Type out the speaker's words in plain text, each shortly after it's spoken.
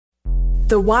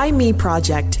The Why Me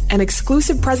Project, an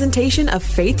exclusive presentation of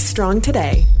Faith Strong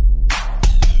Today.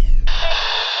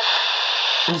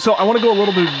 So I want to go a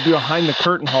little bit behind the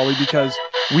curtain, Holly, because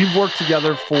we've worked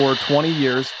together for 20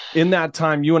 years. In that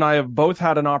time, you and I have both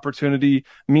had an opportunity,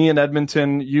 me in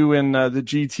Edmonton, you in the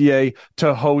GTA,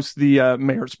 to host the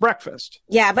Mayor's Breakfast.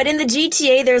 Yeah, but in the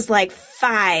GTA, there's like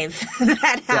 5 that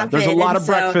happen. Yeah, there's a lot of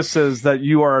breakfasts that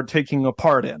you are taking a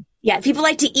part in. Yeah, people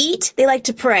like to eat, they like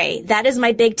to pray. That is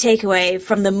my big takeaway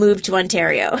from the move to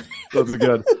Ontario. That's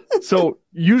good. So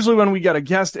usually when we get a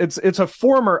guest, it's a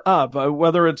former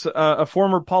whether it's a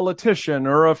former politician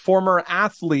or a former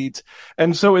athlete.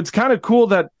 And so it's kind of cool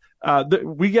that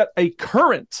we get a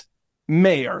current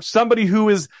mayor, somebody who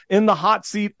is in the hot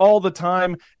seat all the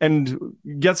time and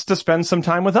gets to spend some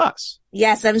time with us.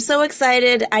 Yes, I'm so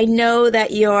excited. I know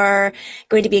that you're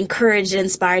going to be encouraged and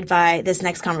inspired by this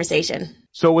next conversation.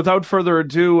 So without further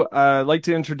ado, I'd like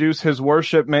to introduce His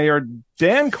Worship Mayor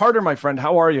Dan Carter, my friend.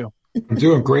 How are you? I'm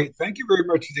doing great. Thank you very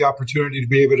much for the opportunity to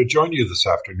be able to join you this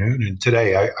afternoon and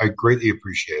today. I greatly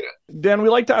appreciate it. Dan, we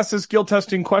like to ask this skill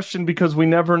testing question because we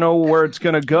never know where it's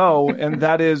going to go. And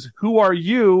that is, who are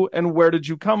you and where did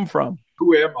you come from?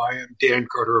 Who am I? I'm Dan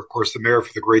Carter, of course, the mayor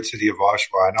for the great city of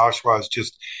Oshawa. And Oshawa is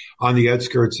just on the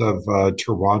outskirts of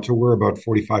Toronto. We're about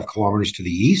 45 kilometers to the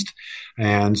east.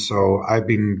 And so I've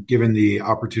been given the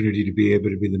opportunity to be able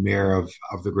to be the mayor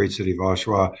of the great city of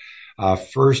Oshawa.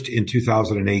 First, in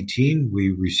 2018,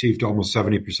 we received almost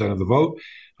 70% of the vote.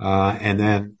 And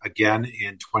then again,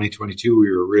 in 2022,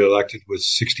 we were reelected with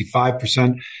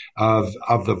 65%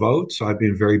 of the vote. So I've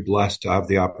been very blessed to have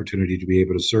the opportunity to be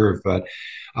able to serve. But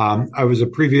I was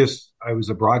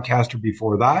a broadcaster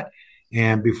before that.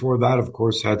 And before that, of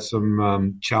course, had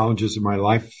some challenges in my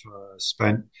life,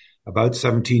 spent about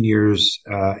 17 years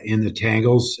in the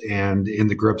tangles and in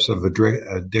the grips of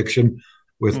addiction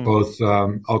with both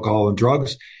alcohol and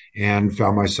drugs, and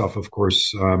found myself, of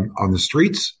course, on the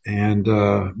streets and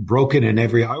broken in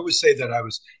I always say that I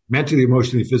was mentally,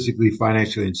 emotionally, physically,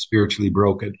 financially, and spiritually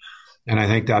broken. And I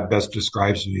think that best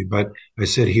describes me. But I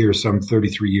sit here some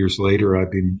 33 years later.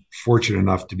 I've been fortunate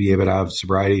enough to be able to have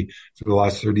sobriety for the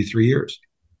last 33 years.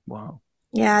 Wow.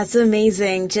 Yeah, it's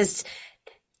amazing. Just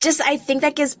I think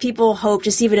that gives people hope,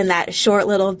 just even in that short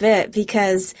little bit,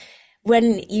 because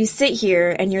when you sit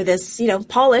here and you're this,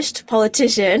 polished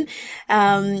politician,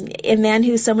 a man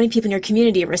who so many people in your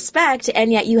community respect,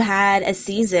 and yet you had a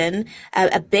season,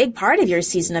 a big part of your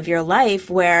season of your life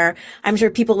where I'm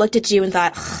sure people looked at you and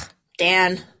thought,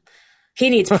 Dan, he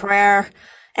needs prayer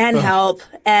and help.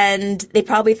 And they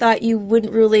probably thought you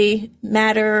wouldn't really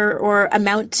matter or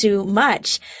amount to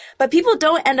much. But people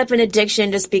don't end up in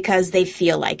addiction just because they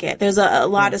feel like it. There's a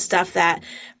lot of stuff that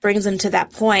brings them to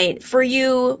that point. For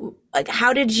you, like,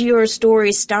 how did your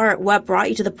story start? What brought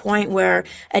you to the point where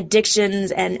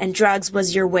addictions and drugs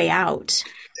was your way out?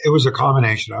 It was a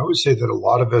combination. I always say that a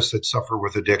lot of us that suffer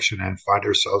with addiction and find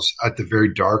ourselves at the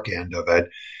very dark end of it,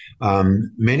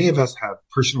 many of us have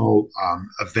personal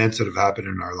events that have happened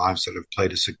in our lives that have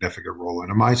played a significant role.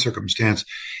 And in my circumstance,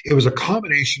 it was a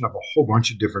combination of a whole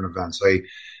bunch of different events.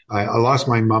 I lost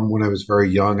my mom when I was very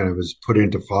young and I was put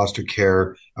into foster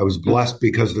care. I was blessed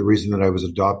because of the reason that I was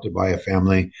adopted by a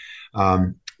family.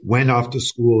 Went off to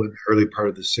school in the early part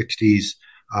of the 60s,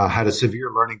 had a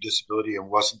severe learning disability and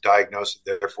wasn't diagnosed,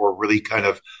 and therefore really kind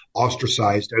of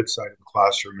ostracized outside of the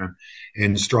classroom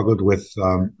and struggled with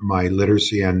my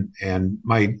literacy and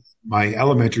my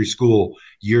elementary school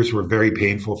years were very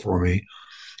painful for me.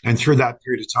 And through that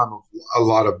period of time, a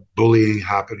lot of bullying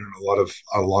happened and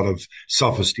a lot of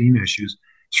self-esteem issues.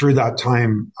 Through that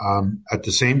time, at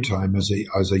the same time as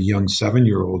a young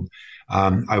 7-year-old,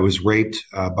 I was raped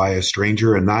by a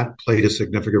stranger, and that played a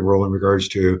significant role in regards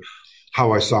to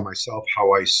how I saw myself,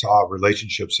 how I saw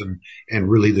relationships,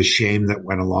 and really the shame that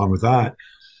went along with that.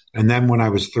 And then when I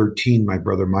was 13, my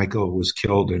brother Michael was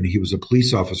killed, and he was a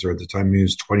police officer at the time. He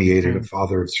was 28 and a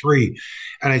father of 3.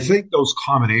 And I think those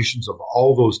combinations of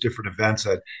all those different events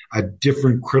at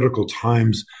different critical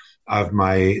times of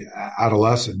my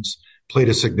adolescence played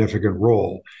a significant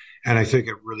role. And I think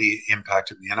it really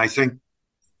impacted me. And I think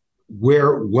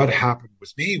what happened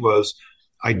with me was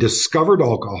I discovered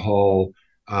alcohol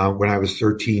when I was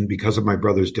 13 because of my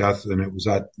brother's death. And it was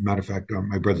matter of fact, on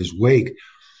my brother's wake.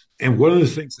 And one of the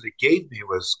things that it gave me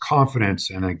was confidence,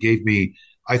 and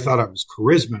I thought I was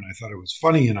charisma, and I thought I was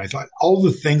funny, and I thought all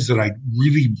the things that I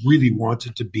really, really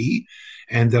wanted to be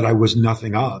and that I was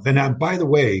nothing of. And by the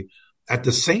way, at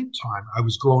the same time, I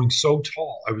was growing so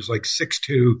tall. I was like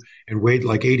 6'2" and weighed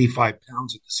like 85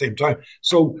 pounds at the same time.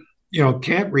 So,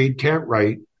 can't read, can't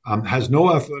write, has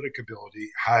no athletic ability,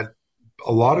 had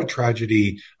a lot of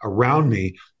tragedy around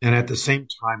me. And at the same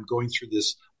time, going through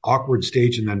this awkward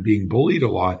stage and then being bullied a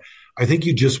lot, I think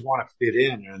you just want to fit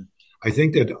in. And I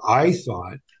think that I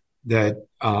thought that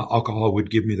alcohol would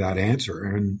give me that answer.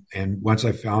 And once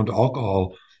I found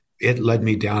alcohol, it led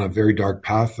me down a very dark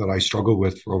path that I struggled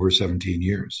with for over 17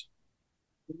 years.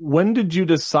 When did you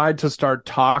decide to start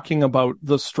talking about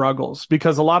the struggles?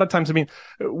 Because a lot of times, I mean,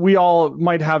 we all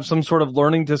might have some sort of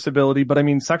learning disability, but I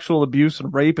mean, sexual abuse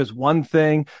and rape is one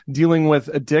thing. Dealing with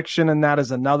addiction and that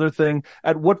is another thing.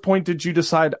 At what point did you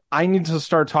decide, I need to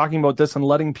start talking about this and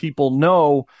letting people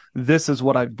know this is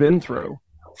what I've been through?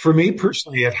 For me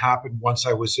personally, it happened once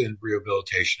I was in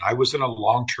rehabilitation. I was in a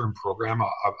long-term program,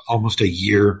 almost a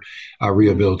year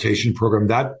rehabilitation program.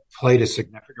 That played a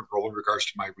significant role in regards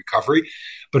to my recovery.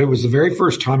 But it was the very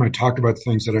first time I talked about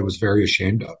things that I was very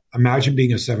ashamed of. Imagine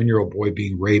being a 7-year-old boy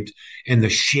being raped and the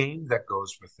shame that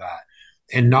goes with that,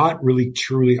 and not really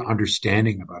truly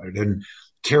understanding about it and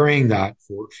carrying that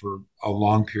for a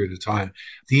long period of time.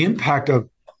 The impact of,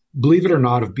 believe it or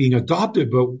not, of being adopted,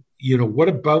 but what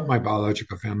about my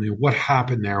biological family? What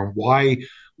happened there? And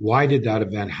why did that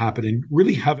event happen? And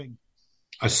really having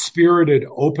a spirited,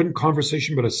 open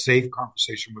conversation, but a safe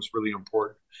conversation was really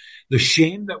important. The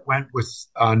shame that went with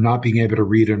not being able to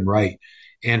read and write,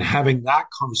 and having that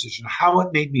conversation, how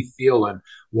it made me feel and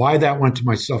why that went to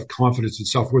my self-confidence and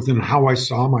self-worth and how I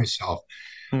saw myself.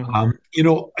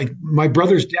 Mm-hmm. My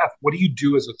brother's death, what do you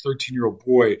do as a 13-year-old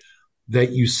boy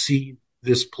that you see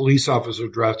this police officer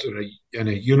dressed in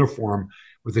a uniform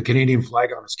with a Canadian flag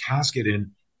on his casket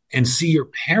and see your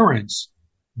parents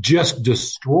just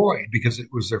destroyed because it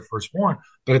was their firstborn.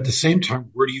 But at the same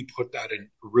time, where do you put that and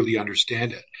really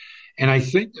understand it? And I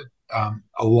think that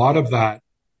a lot of that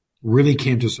really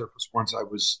came to surface once I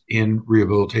was in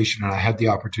rehabilitation and I had the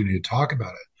opportunity to talk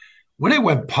about it. When I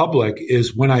went public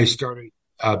is when I started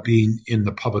being in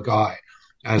the public eye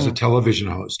as a television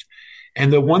host.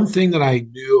 And the one thing that I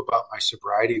knew about my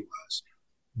sobriety was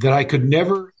that I could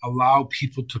never allow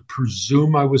people to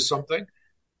presume I was something.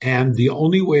 And the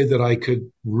only way that I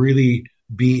could really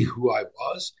be who I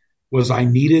was I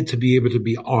needed to be able to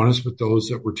be honest with those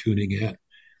that were tuning in.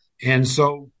 And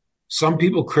so some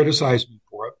people criticized me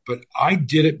for it, but I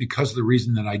did it because of the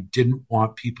reason that I didn't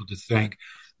want people to think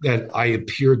that I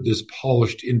appeared this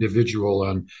polished individual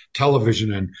on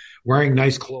television and wearing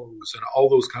nice clothes and all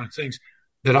those kind of things.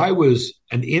 That I was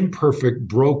an imperfect,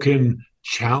 broken,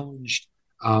 challenged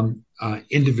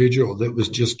individual that was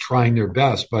just trying their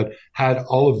best, but had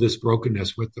all of this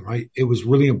brokenness with them. It was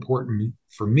really important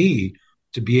for me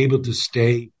to be able to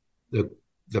stay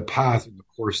the path and the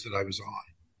course that I was on.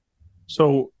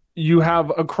 So you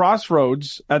have a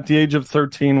crossroads at the age of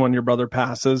 13 when your brother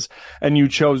passes, and you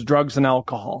chose drugs and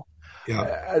alcohol.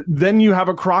 Yeah. Then you have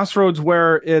a crossroads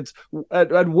where it's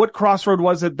at what crossroad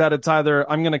was it that it's either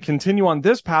I'm going to continue on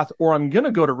this path or I'm going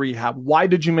to go to rehab? Why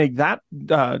did you make that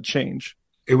change?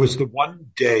 It was the one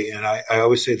day, and I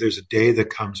always say there's a day that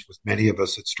comes with many of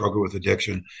us that struggle with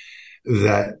addiction,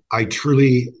 that I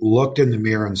truly looked in the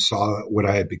mirror and saw what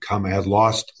I had become. I had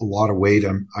lost a lot of weight.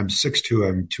 I'm 6'2",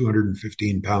 I'm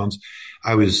 215 pounds.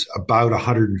 I was about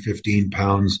 115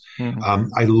 pounds. Mm-hmm.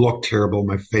 I looked terrible.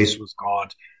 My face was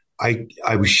gaunt.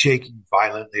 I was shaking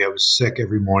violently. I was sick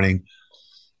every morning.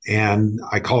 And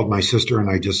I called my sister and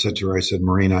I just said to her, I said,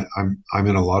 Maureen, I'm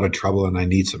in a lot of trouble and I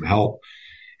need some help.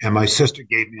 And my sister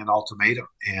gave me an ultimatum,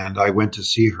 and I went to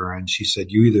see her and she said,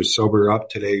 you either sober up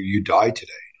today or you die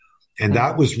today. And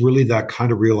that was really that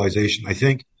kind of realization. I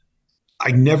think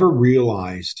I never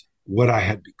realized what I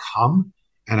had become.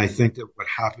 And I think that what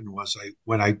happened was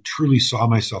when I truly saw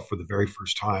myself for the very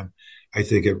first time, I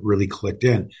think it really clicked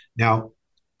in. Now,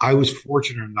 I was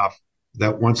fortunate enough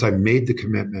that once I made the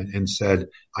commitment and said,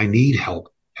 I need help,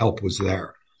 help was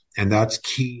there. And that's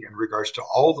key in regards to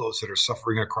all those that are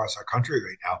suffering across our country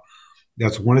right now.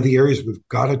 That's one of the areas we've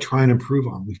got to try and improve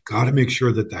on. We've got to make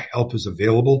sure that the help is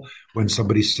available when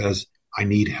somebody says, I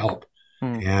need help.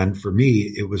 And for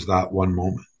me, it was that one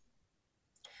moment.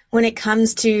 When it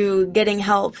comes to getting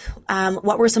help,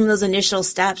 what were some of those initial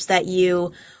steps that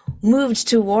you moved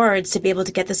towards to be able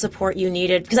to get the support you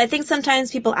needed? Because I think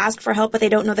sometimes people ask for help, but they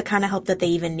don't know the kind of help that they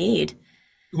even need.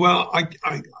 Well,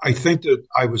 I think that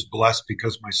I was blessed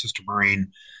because my sister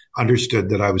Maureen understood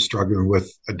that I was struggling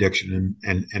with addiction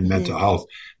and mental health.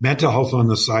 Mental health on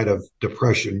the side of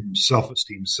depression,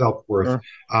 self-esteem, self-worth,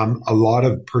 a lot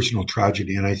of personal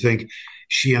tragedy. And I think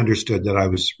she understood that I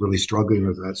was really struggling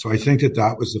with that. So I think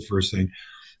that was the first thing.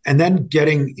 And then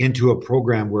getting into a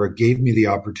program where it gave me the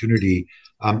opportunity,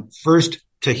 first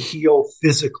to heal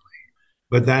physically,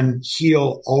 but then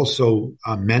heal also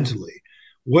mentally,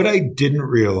 what I didn't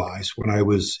realize when I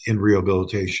was in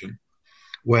rehabilitation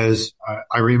was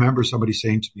I remember somebody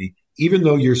saying to me, even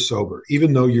though you're sober,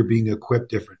 even though you're being equipped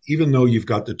different, even though you've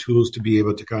got the tools to be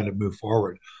able to kind of move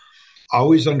forward,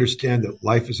 always understand that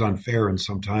life is unfair and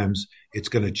sometimes it's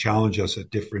going to challenge us at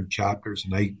different chapters.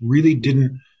 And I really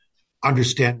didn't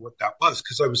understand what that was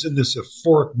because I was in this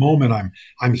euphoric moment.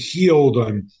 I'm healed.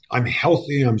 I'm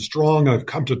healthy. I'm strong. I've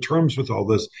come to terms with all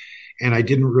this. And I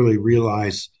didn't really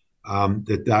realize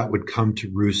that would come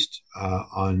to roost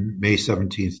on May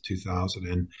 17th, 2000.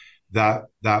 And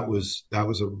that was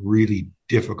a really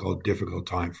difficult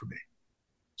time for me.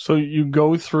 So you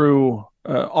go through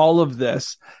all of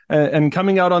this and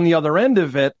coming out on the other end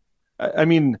of it, I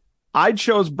mean, I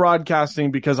chose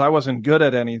broadcasting because I wasn't good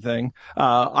at anything.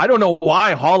 I don't know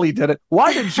why Holly did it.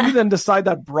 Why did you then decide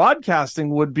that broadcasting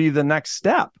would be the next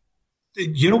step?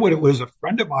 You know what? It was a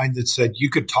friend of mine that said you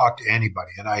could talk to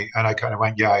anybody. And I kind of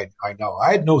went, yeah, I know.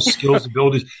 I had no skills,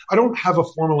 abilities. I don't have a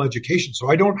formal education. So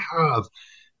I don't have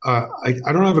I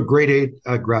don't have a grade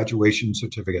 8 graduation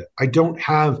certificate. I don't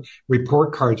have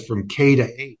report cards from K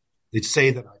to 8 that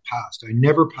say that I passed. I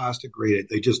never passed a grade 8.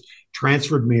 They just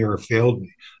transferred me or failed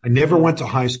me. I never went to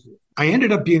high school. I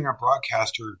ended up being a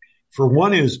broadcaster. For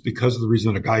one is because of the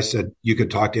reason a guy said you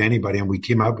could talk to anybody, and we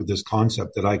came up with this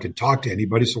concept that I could talk to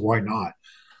anybody, so why not?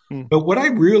 But what I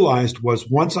realized was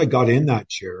once I got in that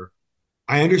chair,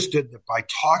 I understood that by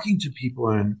talking to people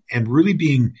and really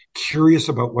being curious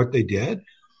about what they did,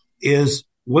 is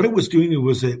what it was doing it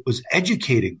was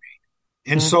educating me.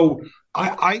 And so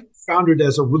I found it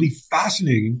as a really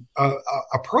fascinating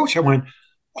approach. I went,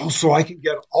 oh, so I can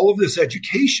get all of this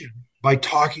education by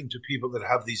talking to people that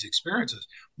have these experiences.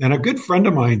 And a good friend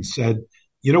of mine said,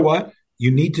 you know what? You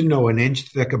need to know an inch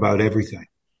thick about everything.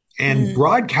 And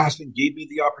broadcasting gave me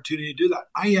the opportunity to do that.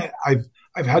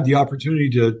 I've had the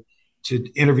opportunity to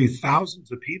interview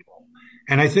thousands of people.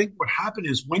 And I think what happened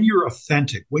is when you're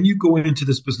authentic, when you go into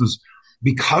this business,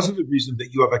 because of the reason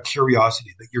that you have a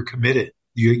curiosity, that you're committed,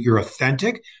 you're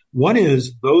authentic. One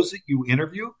is those that you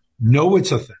interview know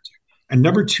it's authentic. And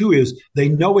number two is they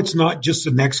know it's not just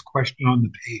the next question on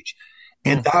the page.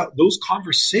 And those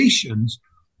conversations,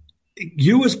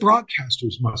 you as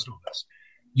broadcasters must know this.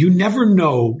 You never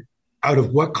know out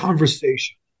of what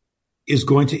conversation is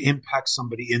going to impact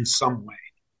somebody in some way.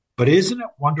 But isn't it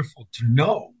wonderful to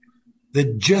know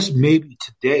that just maybe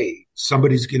today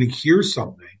somebody's going to hear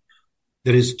something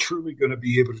that is truly going to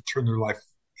be able to turn their life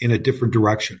in a different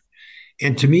direction?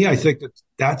 And to me, I think that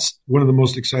that's one of the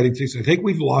most exciting things. I think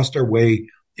we've lost our way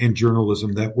in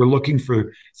journalism, that we're looking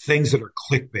for things that are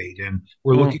clickbait and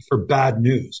we're looking for bad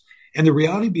news. And the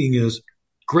reality being is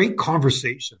great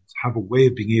conversations have a way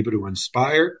of being able to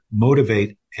inspire,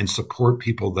 motivate, and support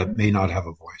people that may not have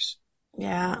a voice.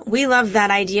 Yeah, we love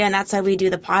that idea, and that's why we do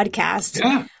the podcast.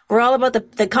 Yeah. We're all about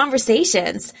the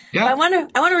conversations. Yeah. I want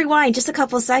to rewind just a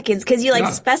couple of seconds because you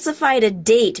specified a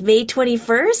date, May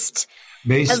 21st.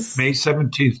 May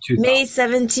 17th, 2000. May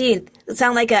 17th. It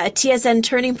sounds like a TSN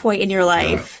turning point in your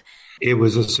life. It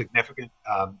was a significant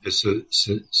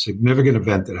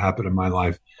event that happened in my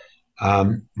life.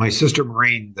 My sister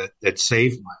Maureen that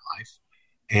saved my life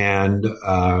and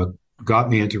got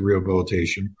me into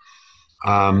rehabilitation.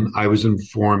 I was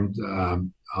informed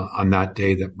on that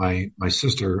day that my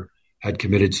sister had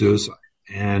committed suicide.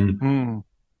 And,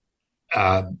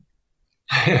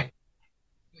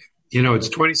 you know, it's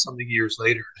 20 something years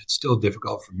later, and it's still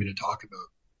difficult for me to talk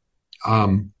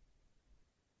about.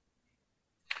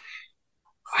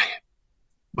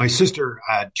 My sister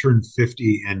had turned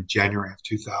 50 in January of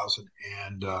 2000,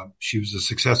 and she was a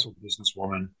successful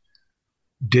businesswoman,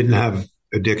 didn't have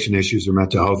addiction issues or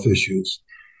mental health issues.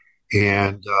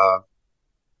 And,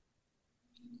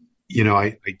 you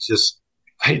know,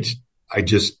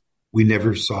 we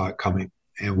never saw it coming,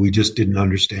 and we just didn't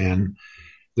understand.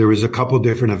 There was a couple of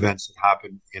different events that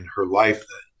happened in her life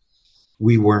that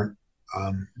we weren't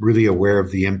really aware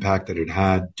of the impact that it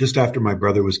had. Just after my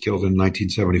brother was killed in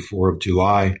 1974 of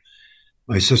July,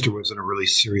 my sister was in a really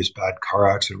serious bad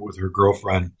car accident with her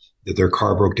girlfriend, that their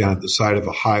car broke down at the side of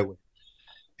a highway.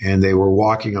 And they were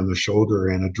walking on the shoulder,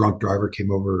 and a drunk driver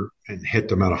came over and hit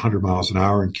them at 100 miles an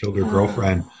hour and killed her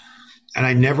girlfriend. And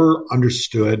I never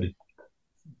understood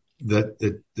that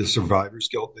the survivor's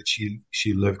guilt that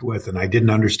she lived with. And I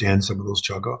didn't understand some of those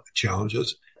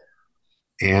challenges.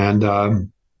 And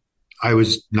I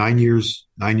was 9 years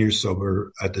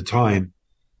sober at the time.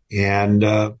 And,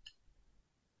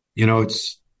 you know,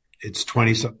 it's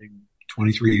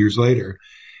 23 years later,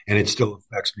 and it still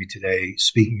affects me today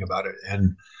speaking about it.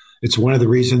 And it's one of the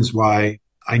reasons why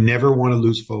I never want to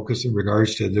lose focus in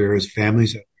regards to there is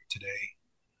families out there today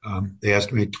They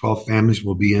estimate 12 families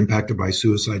will be impacted by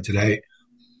suicide today.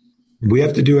 We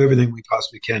have to do everything we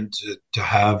possibly can to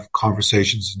have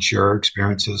conversations and share our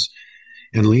experiences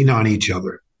and lean on each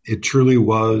other. It truly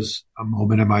was a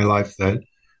moment in my life that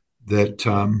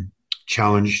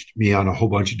challenged me on a whole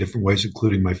bunch of different ways,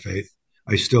 including my faith.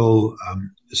 I still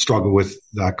struggle with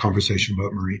that conversation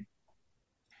about Marie.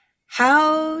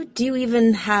 How do you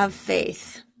even have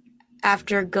faith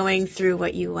after going through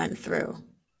what you went through?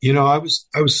 You know, I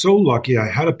was so lucky. I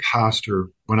had a pastor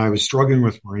when I was struggling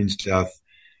with Maureen's death.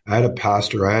 I had a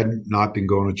pastor. I had not been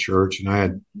going to church,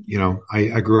 and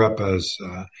I grew up as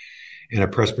in a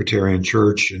Presbyterian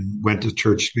church and went to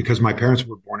church because my parents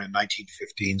were born in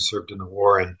 1915, served in the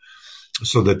war, and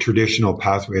so the traditional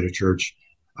pathway to church.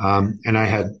 And I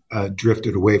had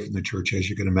drifted away from the church, as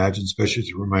you can imagine, especially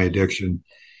through my addiction.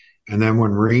 And then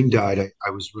when Maureen died, I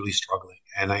was really struggling,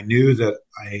 and I knew that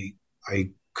I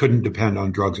couldn't depend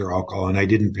on drugs or alcohol, and I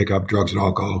didn't pick up drugs and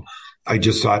alcohol. I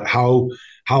just thought how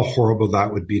horrible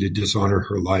that would be to dishonor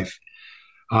her life.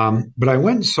 But I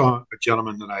went and saw a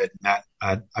gentleman that I had met.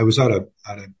 I was at a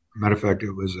matter of fact,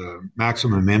 it was a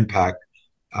Maximum Impact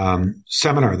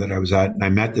seminar that I was at, and I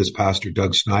met this pastor,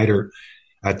 Doug Snyder,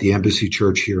 at the Embassy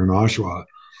Church here in Oshawa.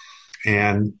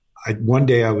 And one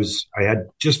day I had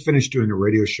just finished doing a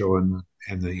radio show, and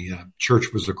the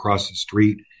church was across the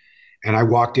street. And I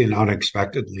walked in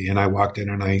unexpectedly, and I walked in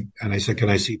and I said, "Can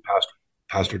I see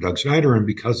Pastor Doug Snyder?" And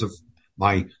because of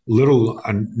my little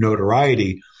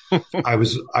notoriety, I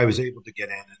was able to get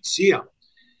in and see him.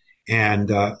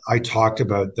 And I talked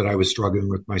about that I was struggling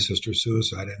with my sister's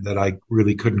suicide and that I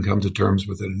really couldn't come to terms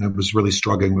with it, and I was really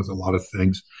struggling with a lot of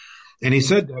things. And he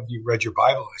said, "Have you read your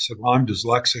Bible?" I said, "Well, I'm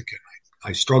dyslexic and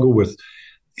I struggle with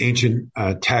ancient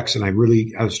texts, and I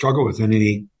struggle with it." And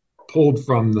he pulled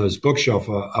from this bookshelf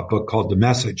a book called The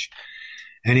Message.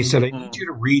 And he said, "I need you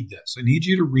to read this. I need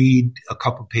you to read a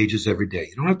couple pages every day.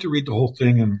 You don't have to read the whole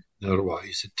thing in a little while."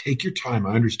 He said, "Take your time.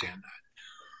 I understand that."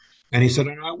 And he said,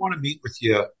 "And I want to meet with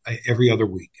you every other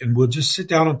week, and we'll just sit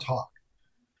down and talk."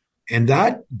 And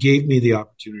that gave me the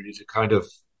opportunity to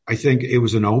I think it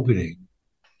was an opening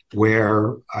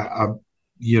where,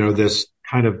 this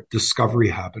kind of discovery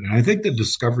happened. And I think the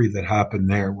discovery that happened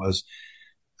there was,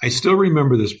 I still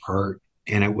remember this part,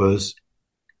 and it was,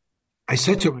 I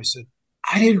said to him,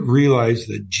 "I didn't realize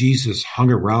that Jesus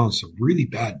hung around some really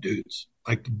bad dudes,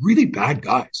 like really bad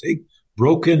guys,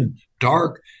 broken,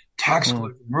 dark, tax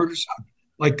collector, murders.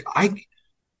 I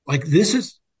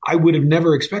would have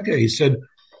never expected it." He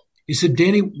said,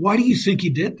 "Danny, why do you think he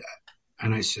did that?"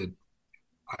 And I said,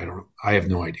 "I don't know. I have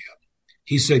no idea."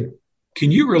 He said,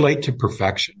 "Can you relate to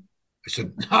perfection?" I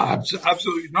said, "No,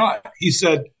 absolutely not." He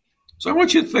said, "So I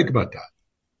want you to think about that.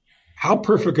 How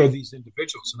perfect are these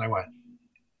individuals?" And I went,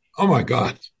 "Oh my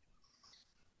God,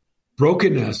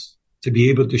 brokenness, to be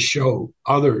able to show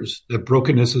others that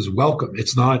brokenness is welcome.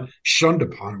 It's not shunned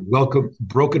upon. Welcome.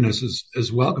 Brokenness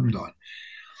is welcomed on."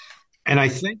 And I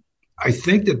think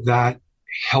that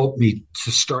helped me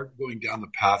to start going down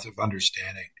the path of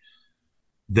understanding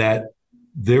that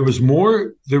there was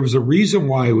a reason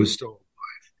why I was still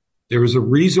alive. There was a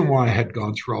reason why I had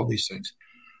gone through all these things,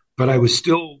 but I was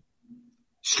still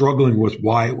struggling with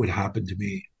why it would happen to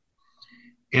me.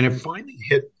 And it finally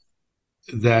hit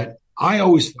that I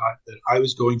always thought that I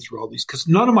was going through all these because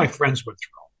none of my friends went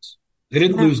through all this. They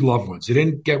didn't lose loved ones. They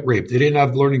didn't get raped. They didn't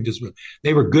have learning disabilities.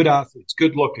 They were good athletes,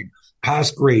 good looking,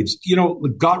 passed grades,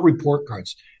 got report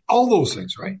cards, all those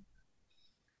things, right?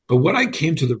 But what I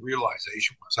came to the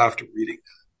realization was after reading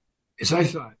that is I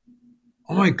thought,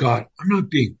 oh my God, I'm not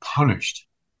being punished.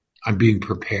 I'm being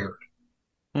prepared.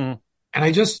 And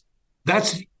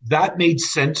that made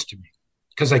sense to me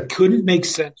because I couldn't make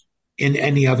sense in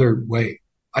any other way.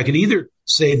 I could either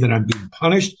say that I'm being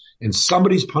punished and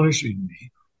somebody's punishing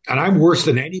me and I'm worse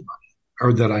than anybody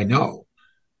or that I know.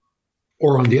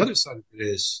 Or on the other side of it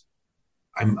is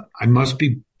I must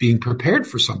be being prepared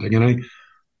for something.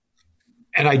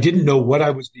 And I didn't know what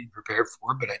I was being prepared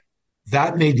for, but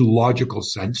that made logical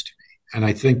sense to me. And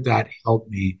I think that helped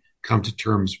me come to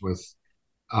terms with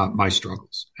my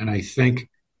struggles. And I think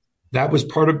that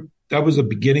was a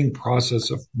beginning process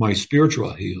of my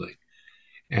spiritual healing.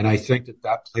 And I think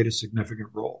that played a significant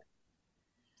role.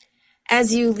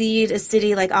 As you lead a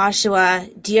city like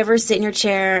Oshawa, do you ever sit in your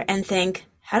chair and think,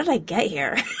 how did I get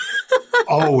here?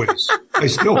 Always. I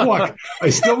still walk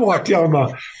down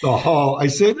the hall. I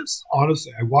say this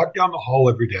honestly. I walk down the hall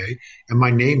every day and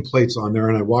my nameplate's on there.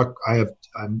 And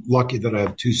I'm lucky that I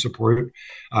have two supportive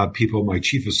people, my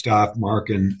chief of staff, Mark,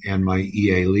 and my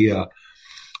EA, Leah.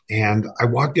 And I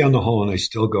walk down the hall and I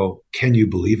still go, can you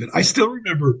believe it? I still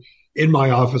remember in my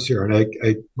office here,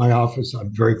 and my office, I'm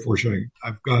very fortunate.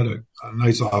 I've got a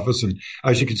nice office, and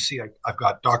as you can see, I've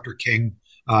got Dr. King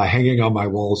hanging on my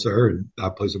walls there, and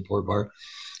that plays a important part.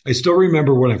 I still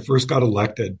remember when I first got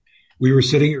elected, we were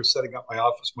sitting here setting up my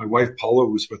office. My wife, Paula,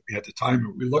 was with me at the time,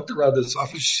 and we looked around this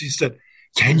office. She said,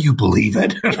 "Can you believe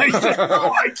it?" And I said,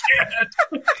 "No, I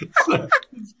can't."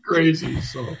 It's crazy.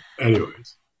 So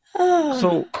anyways.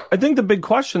 So I think the big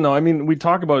question, though, I mean, we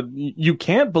talk about you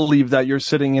can't believe that you're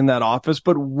sitting in that office,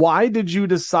 but why did you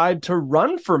decide to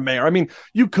run for mayor? I mean,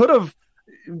 you could have,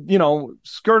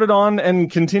 skirted on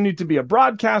and continued to be a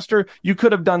broadcaster. You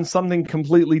could have done something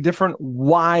completely different.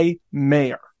 Why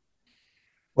mayor?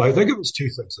 Well, I think it was two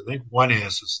things. I think one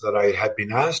is that I had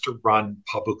been asked to run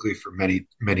publicly for many,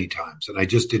 many times, and I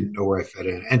just didn't know where I fit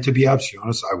in. And to be absolutely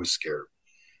honest, I was scared.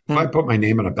 If I put my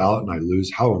name on a ballot and I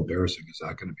lose, how embarrassing is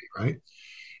that going to be, right?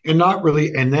 And not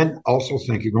really. And then also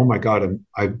thinking, oh my God,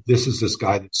 this is this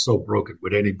guy that's so broken.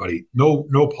 Would anybody, no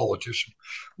politician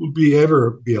would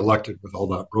ever be elected with all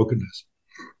that brokenness.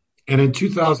 And in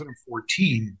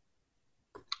 2014,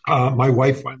 my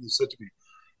wife finally said to me,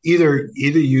 either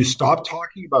you stop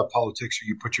talking about politics or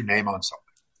you put your name on something.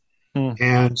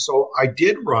 And so I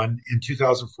did run in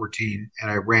 2014, and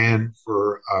I ran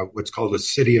for what's called a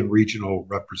city and regional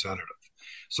representative.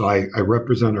 So I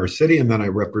represent our city, and then I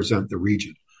represent the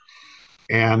region.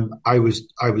 And I was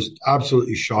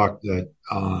absolutely shocked that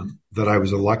I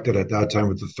was elected at that time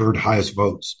with the third highest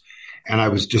votes, and I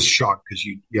was just shocked because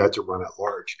you had to run at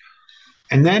large.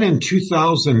 And then in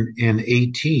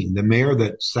 2018, the mayor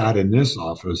that sat in this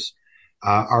office,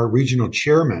 our regional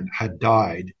chairman had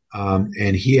died,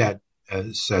 and he had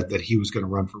said that he was going to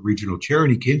run for regional chair.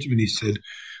 And he came to me and he said,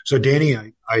 "So Danny, I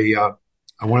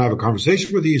want to have a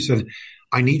conversation with you." He said,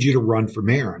 "I need you to run for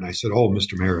mayor." And I said, "Oh,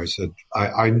 Mr. Mayor," I said,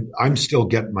 I'm still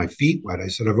getting my feet wet. I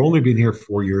said, "I've only been here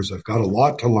 4 years. I've got a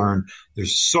lot to learn.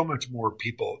 There's so much more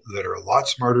people that are a lot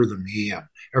smarter than me and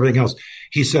everything else."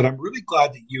 He said, "I'm really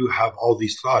glad that you have all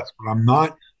these thoughts, but I'm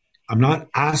not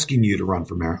asking you to run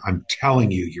for mayor. I'm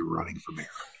telling you you're running for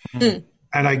mayor."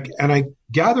 And I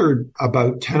gathered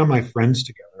about 10 of my friends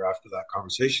together after that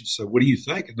conversation. So what do you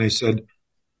think? And they said,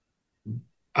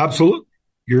 "Absolutely.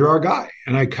 You're our guy."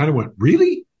 And I kind of went,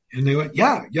 "Really?" And they went,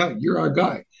 yeah, you're our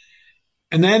guy.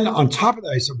 And then on top of that,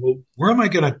 I said, "Well, how am I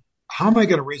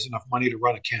going to raise enough money to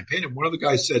run a campaign?" And one of the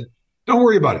guys said, "Don't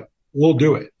worry about it. We'll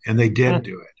do it." And they did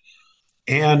do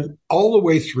it. And all the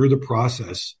way through the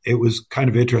process, it was kind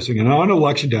of interesting. And on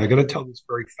election day, I got to tell this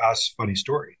very fast, funny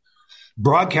story.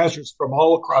 Broadcasters from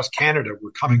all across Canada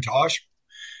were coming to Oshawa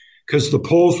because the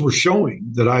polls were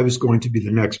showing that I was going to be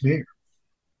the next mayor.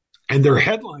 And their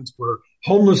headlines were,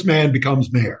 "Homeless man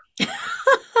becomes mayor."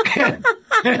 and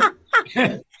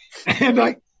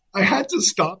I had to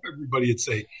stop everybody and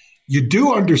say, "You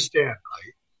do understand,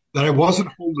 right, that I wasn't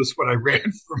homeless when I ran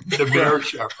from the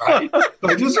mayorship, right?" So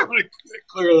I just want to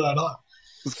clear that up.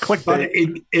 But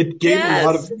it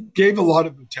gave a lot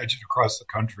of attention across the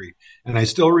country. And I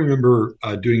still remember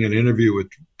doing an interview with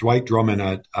Dwight Drummond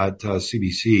at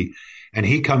CBC, and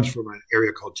he comes from an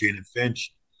area called Jane and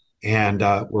Finch. And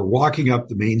we're walking up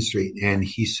the main street, and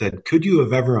he said, "Could you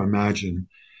have ever imagined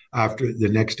after the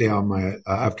next day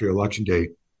after election day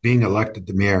being elected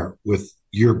the mayor with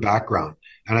your background?"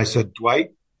 And I said,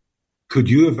 "Dwight, could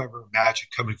you have ever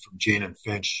imagined coming from Jane and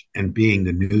Finch and being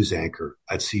the news anchor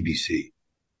at CBC?"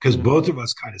 Because both of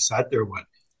us kind of sat there and went,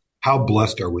 how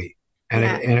blessed are we? And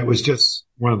it was just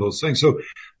one of those things. So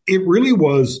it really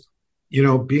was,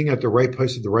 being at the right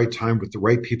place at the right time with the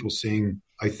right people, seeing,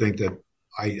 I think, that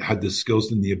I had the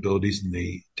skills and the abilities and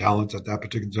the talents at that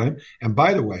particular time. And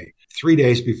by the way, 3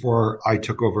 days before I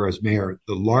took over as mayor,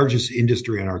 the largest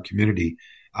industry in our community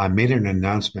made an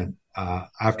announcement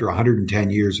after 110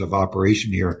 years of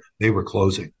operation here, they were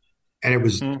closing. And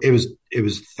it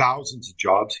was thousands of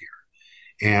jobs here.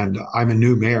 And I'm a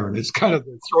new mayor, and it's kind of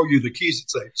they throw you the keys and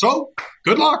say, "So,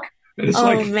 good luck." And it's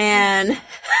man.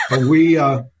 But we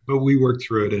worked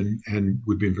through it, and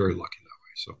we've been very lucky that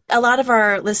way. So a lot of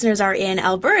our listeners are in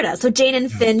Alberta, so Jane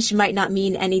and Finch might not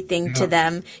mean anything to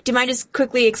them. Do you mind just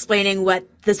quickly explaining what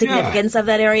the significance of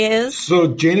that area is?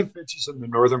 So Jane and Finch is in the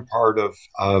northern part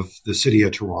of the city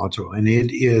of Toronto, and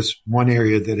it is one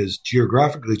area that is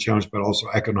geographically challenged, but also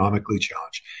economically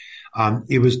challenged.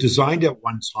 It was designed at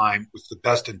one time with the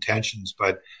best intentions,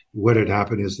 but what had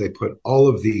happened is they put all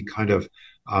of the kind of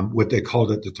what they called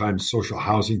at the time social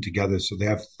housing together. So they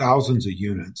have thousands of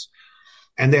units,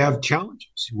 and they have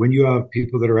challenges. When you have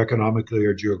people that are economically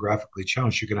or geographically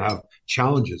challenged, you're going to have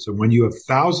challenges. And when you have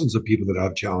thousands of people that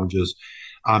have challenges,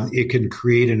 it can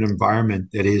create an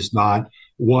environment that is not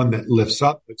one that lifts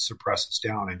up but suppresses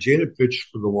down. And Jane and Finch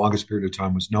for the longest period of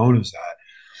time was known as that.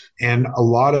 And a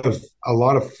lot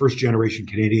of first generation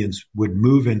Canadians would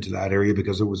move into that area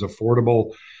because it was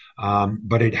affordable,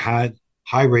 but it had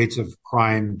high rates of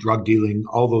crime, drug dealing,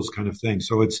 all those kind of things.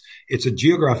 So it's a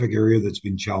geographic area that's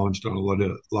been challenged on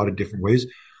a lot of different ways.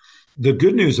 The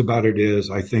good news about it is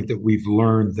I think that we've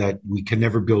learned that we can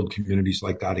never build communities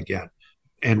like that again.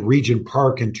 And Regent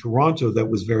Park in Toronto, that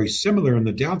was very similar in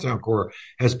the downtown core,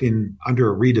 has been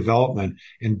under a redevelopment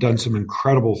and done some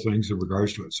incredible things in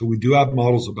regards to it. So we do have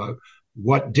models about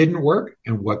what didn't work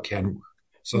and what can work.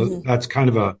 So that's kind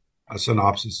of a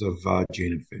synopsis of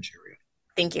Jane and Finch area.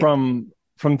 Thank you.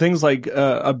 From things like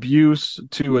abuse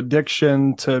to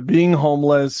addiction to being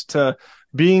homeless to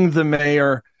being the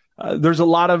mayor, there's a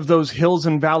lot of those hills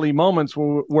and valley moments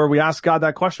where we ask God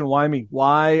that question, why me?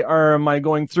 Why am I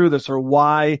going through this? Or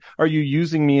why are you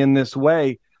using me in this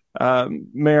way?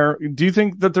 Mayor, do you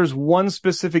think that there's one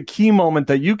specific key moment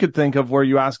that you could think of where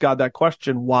you ask God that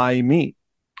question, why me?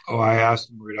 Oh, I asked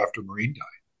him right after Maureen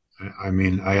died. I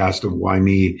mean, I asked him why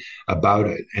me about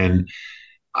it. And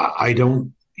I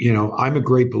don't, I'm a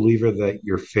great believer that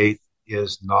your faith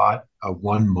is not a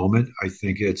one moment. I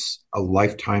think it's a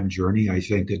lifetime journey. I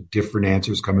think that different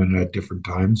answers come in at different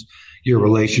times. Your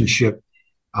relationship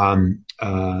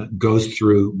goes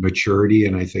through maturity,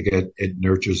 and I think it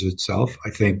nurtures itself. I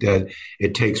think that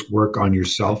it takes work on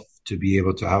yourself to be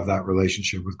able to have that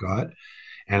relationship with God.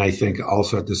 And I think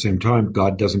also at the same time,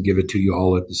 God doesn't give it to you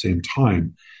all at the same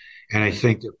time. And I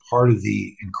think that part of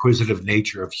the inquisitive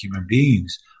nature of human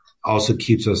beings also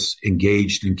keeps us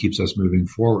engaged and keeps us moving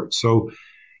forward. So,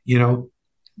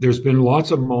 there's been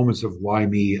lots of moments of why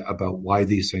me about why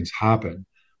these things happen.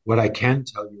 What I can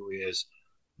tell you is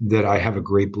that I have a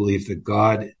great belief that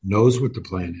God knows what the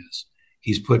plan is.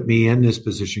 He's put me in this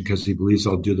position because he believes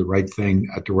I'll do the right thing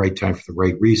at the right time for the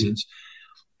right reasons.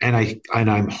 And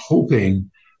I'm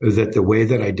hoping that the way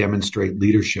that I demonstrate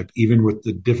leadership, even with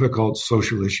the difficult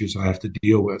social issues I have to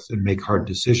deal with and make hard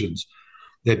decisions,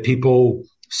 that people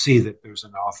see that there's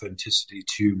an authenticity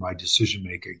to my decision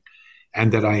making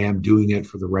and that I am doing it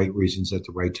for the right reasons at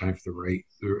the right time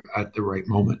at the right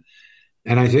moment.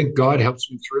 And I think God helps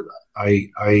me through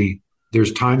that.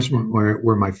 There's times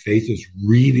where my faith is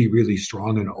really, really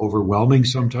strong and overwhelming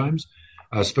sometimes,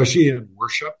 especially in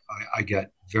worship. I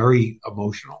get very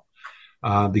emotional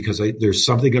because there's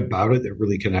something about it that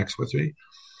really connects with me.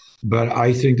 But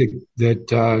I think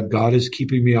that God is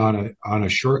keeping me on a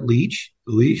short leash,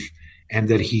 and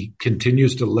that he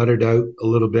continues to let it out a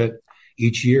little bit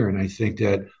each year. And I think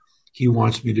that he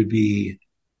wants me to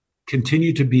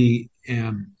continue to be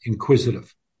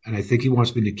inquisitive. And I think he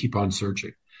wants me to keep on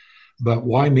searching. But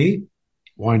why me?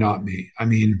 Why not me? I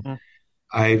mean,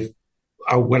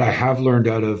 what I have learned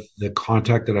out of the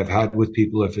contact that I've had with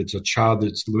people, if it's a child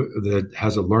that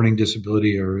has a learning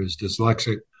disability or is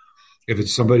dyslexic, if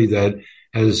it's somebody that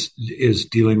is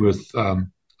dealing with a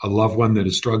loved one that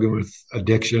is struggling with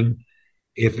addiction,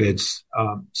 if it's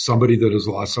somebody that has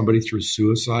lost somebody through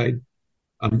suicide,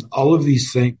 all of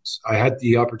these things. I had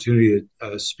the opportunity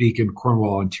to speak in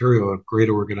Cornwall, Ontario, a great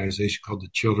organization called the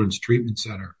Children's Treatment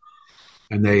Center.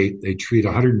 And they treat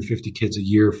 150 kids a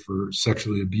year for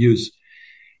sexually abuse.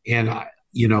 And,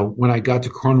 when I got to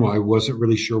Cornwall, I wasn't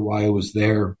really sure why I was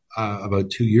there about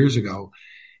 2 years ago.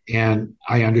 And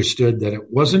I understood that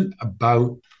it wasn't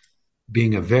about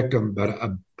being a victim, but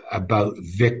about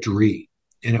victory.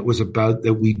 And it was about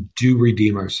that we do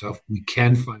redeem ourselves. We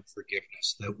can find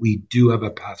forgiveness, that we do have a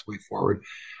pathway forward,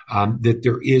 that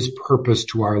there is purpose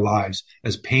to our lives,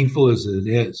 as painful as it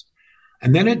is.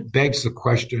 And then it begs the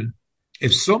question,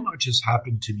 if so much has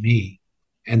happened to me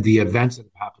and the events that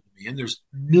have happened to me, and there's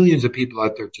millions of people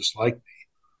out there just like me,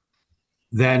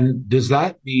 then does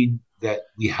that mean that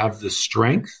we have the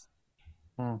strength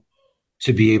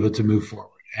to be able to move forward?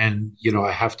 And,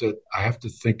 I have to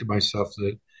think to myself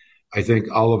that I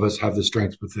think all of us have the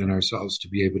strength within ourselves to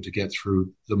be able to get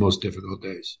through the most difficult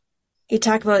days. You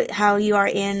talk about how you are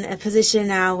in a position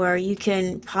now where you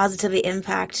can positively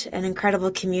impact an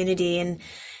incredible community. And,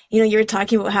 you're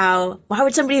talking about why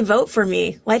would somebody vote for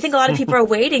me? Well, I think a lot of people are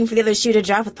waiting for the other shoe to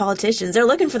drop with politicians. They're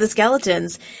looking for the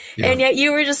skeletons. Yeah. And yet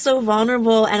you were just so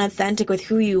vulnerable and authentic with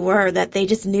who you were that they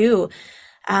just knew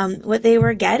what they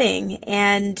were getting.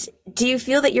 And do you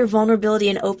feel that your vulnerability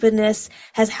and openness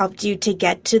has helped you to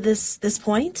get to this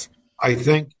point? I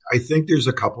think there's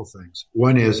a couple things.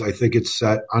 One is I think it's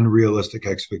set unrealistic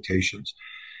expectations.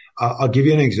 I'll give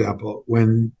you an example.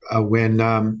 When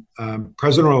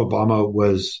President Obama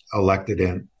was elected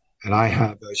in, and I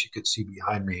have, as you can see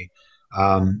behind me,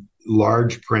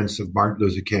 large prints of Martin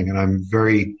Luther King, and I'm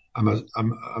very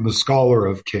I'm a scholar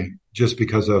of King just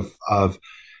because of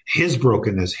his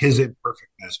brokenness, his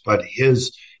imperfectness, but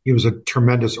he was a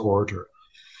tremendous orator.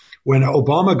 When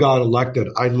Obama got elected,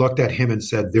 I looked at him and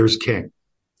said, "There's King,"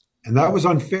 and that was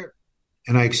unfair,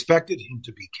 and I expected him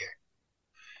to be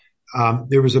King.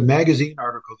 There was a magazine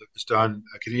article that was done,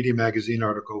 a Canadian magazine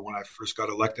article when I first got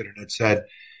elected, and it said,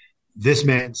 "This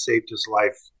man saved his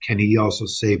life. Can he also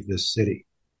save this city?"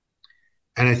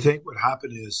 And I think what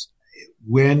happened is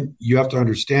when you have to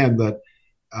understand that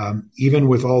even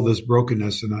with all this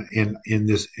brokenness and in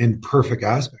this imperfect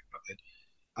aspect of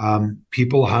it,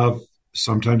 people have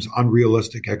sometimes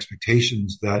unrealistic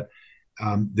expectations that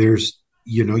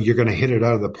you're going to hit it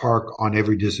out of the park on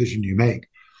every decision you make.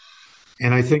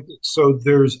 And I think so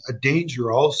there's a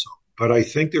danger also, but I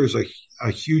think there's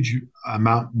a huge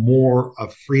amount more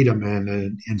of freedom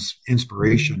and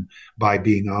inspiration by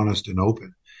being honest and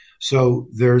open. So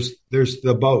there's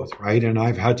the both, right? And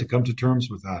I've had to come to terms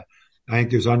with that. I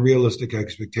think there's unrealistic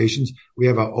expectations. We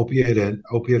have an opiate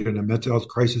and a mental health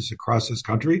crisis across this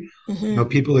country. Mm-hmm.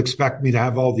 People expect me to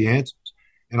have all the answers.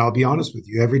 And I'll be honest with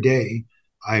you, every day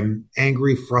I'm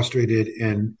angry, frustrated,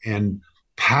 and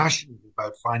passionate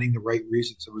about finding the right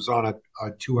reasons. I was on a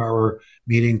 2-hour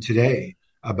meeting today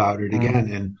about it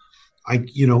again. And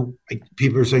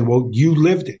people are saying, well, you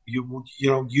lived it. You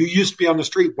used to be on the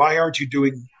street. Why aren't you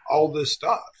doing all this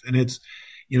stuff? And it's,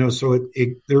 so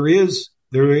there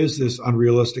is this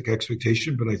unrealistic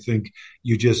expectation, but I think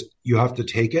you have to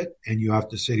take it and you have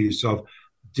to say to yourself,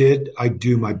 did I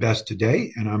do my best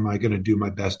today? And am I going to do my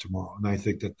best tomorrow? And I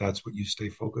think that that's what you stay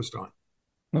focused on.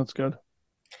 That's good.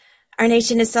 Our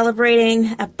nation is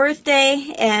celebrating a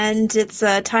birthday, and it's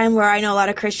a time where I know a lot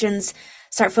of Christians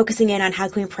start focusing in on how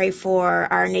can we pray for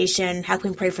our nation? How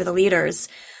can we pray for the leaders?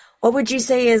 What would you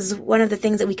say is one of the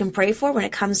things that we can pray for when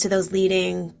it comes to those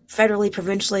leading federally,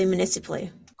 provincially,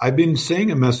 municipally? I've been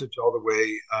saying a message all the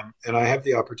way, and I have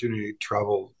the opportunity to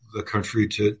travel the country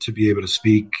to be able to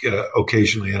speak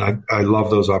occasionally, and I love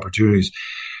those opportunities.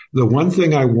 The one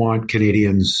thing I want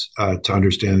Canadians to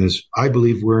understand is I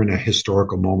believe we're in a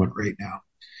historical moment right now.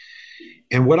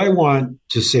 And what I want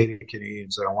to say to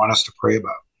Canadians that I want us to pray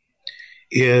about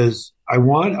is I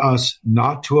want us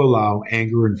not to allow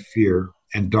anger and fear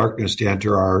and darkness to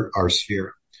enter our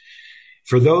sphere.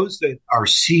 For those that are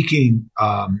seeking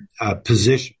a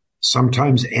position,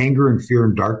 sometimes anger and fear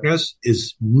and darkness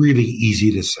is really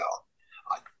easy to sell.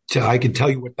 I can tell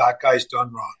you what that guy's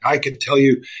done wrong. I can tell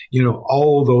you,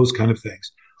 all those kind of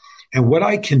things. And what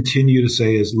I continue to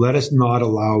say is let us not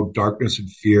allow darkness and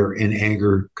fear and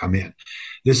anger come in.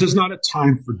 This is not a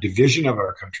time for division of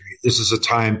our country. This is a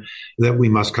time that we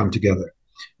must come together.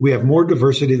 We have more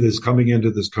diversity that's coming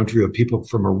into this country of people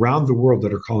from around the world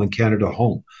that are calling Canada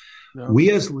home. Yeah.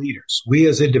 We as leaders, we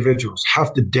as individuals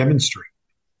have to demonstrate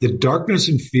that darkness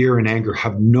and fear and anger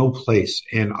have no place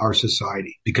in our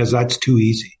society because that's too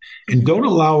easy. And don't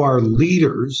allow our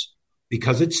leaders,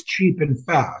 because it's cheap and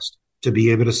fast, to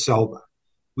be able to sell that.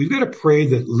 We've got to pray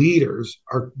that leaders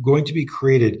are going to be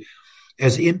created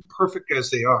as imperfect as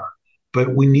they are,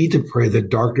 but we need to pray that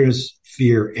darkness,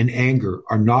 fear, and anger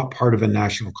are not part of a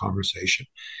national conversation.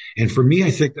 And for me,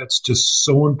 I think that's just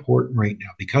so important right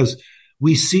now because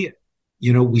we see it.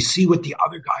 We see what the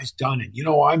other guy's done, and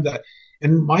I'm that.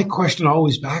 And my question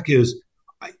always back is,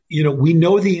 we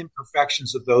know the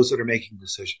imperfections of those that are making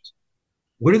decisions.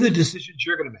 What are the decisions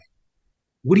you're going to make?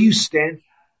 What do you stand for?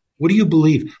 What do you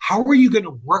believe? How are you going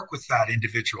to work with that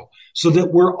individual so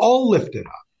that we're all lifted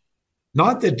up?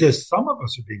 Not that just some of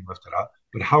us are being lifted up,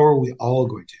 but how are we all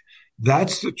going to?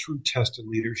 That's the true test of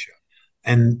leadership.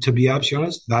 And to be absolutely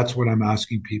honest, that's what I'm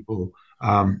asking people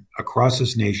across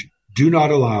this nation. Do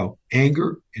not allow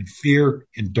anger and fear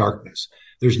and darkness.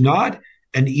 There's not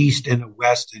an east and a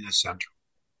west and a central.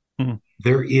 Mm-hmm.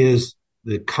 There is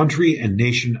the country and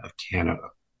nation of Canada.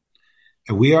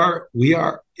 And we are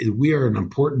an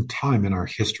important time in our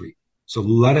history. So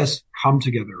let us come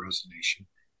together as a nation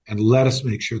and let us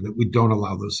make sure that we don't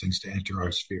allow those things to enter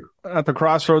our sphere. At the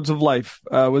crossroads of life,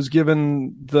 was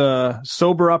given the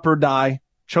sober up or die,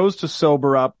 chose to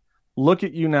sober up. Look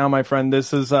at you now, my friend.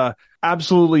 This is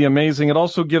absolutely amazing. It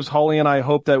also gives Holly and I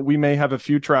hope that we may have a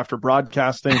future after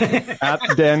broadcasting at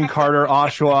Dan Carter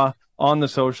Oshawa on the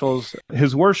socials.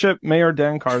 His worship, Mayor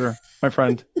Dan Carter, my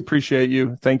friend, appreciate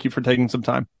you. Thank you for taking some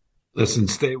time. Listen,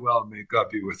 stay well. May God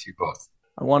be with you both.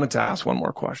 I wanted to ask one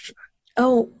more question.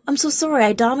 Oh, I'm so sorry.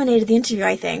 I dominated the interview,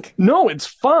 I think. No, it's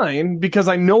fine because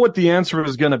I know what the answer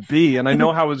is going to be and I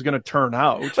know how it's going to turn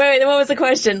out. Wait, what was the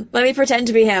question? Let me pretend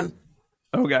to be him.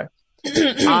 Okay.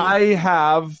 I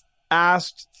have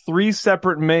asked 3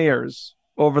 separate mayors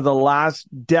over the last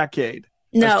decade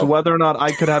as to whether or not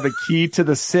I could have a key to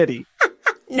the city.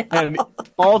 No. And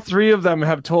all three of them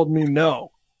have told me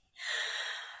no.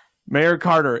 Mayor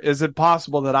Carter, is it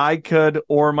possible that I could,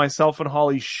 or myself and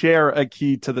Holly, share a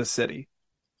key to the city?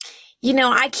 You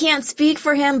know, I can't speak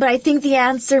for him, but I think the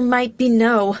answer might be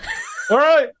no. All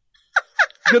right.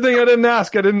 Good thing I didn't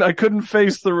ask. I couldn't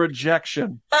face the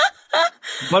rejection.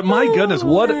 But my goodness,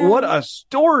 what a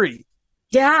story.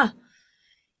 Yeah.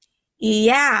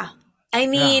 Yeah. I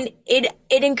mean, it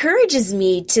encourages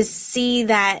me to see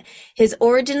that his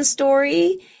origin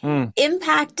story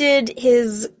impacted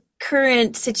his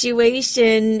current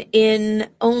situation in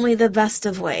only the best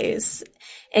of ways.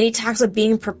 And he talks about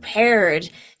being prepared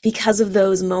because of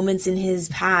those moments in his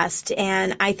past.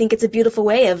 And I think it's a beautiful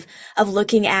way of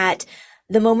looking at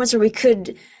the moments where we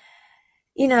could,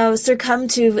 you know, succumb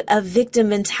to a victim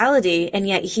mentality, and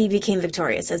yet he became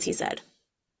victorious, as he said.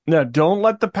 Yeah, don't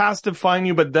let the past define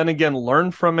you, but then again,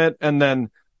 learn from it and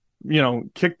then, you know,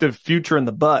 kick the future in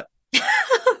the butt.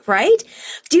 Right?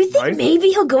 Do you think maybe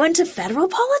he'll go into federal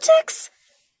politics?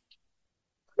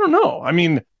 I don't know. I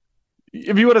mean,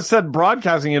 if you would have said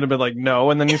broadcasting, it'd have been like,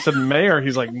 no. And then you said mayor,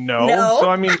 he's like, no. So,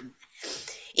 I mean,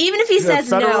 even if he says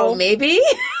no, maybe.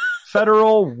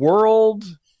 Federal, world.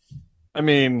 I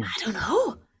mean, I don't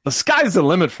know. The sky's the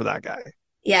limit for that guy.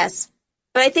 Yes.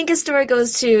 But I think his story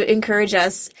goes to encourage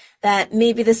us that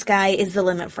maybe the sky is the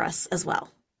limit for us as well.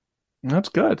 That's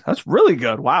good. That's really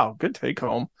good. Wow. Good take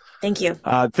home. Thank you.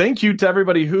 Thank you to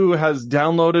everybody who has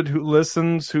downloaded, who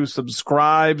listens, who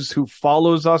subscribes, who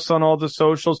follows us on all the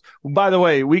socials. By the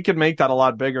way, we could make that a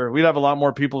lot bigger. We'd have a lot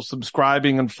more people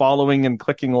subscribing and following and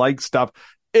clicking like stuff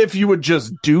if you would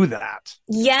just do that.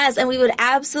 Yes, and we would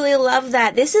absolutely love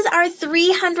that. This is our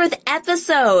 300th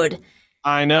episode.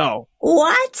 I know.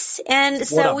 What? And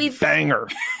so what a banger.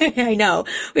 I know.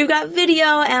 We've got video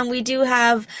and we do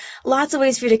have lots of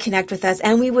ways for you to connect with us.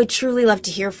 And we would truly love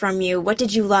to hear from you. What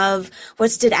did you love?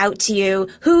 What stood out to you?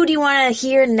 Who do you want to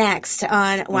hear next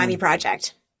on Whammy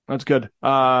Project? That's good.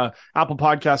 Apple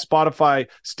Podcasts, Spotify,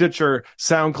 Stitcher,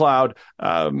 SoundCloud,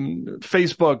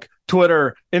 Facebook,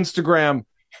 Twitter, Instagram,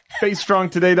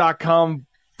 faithstrongtoday.com.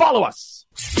 Follow us.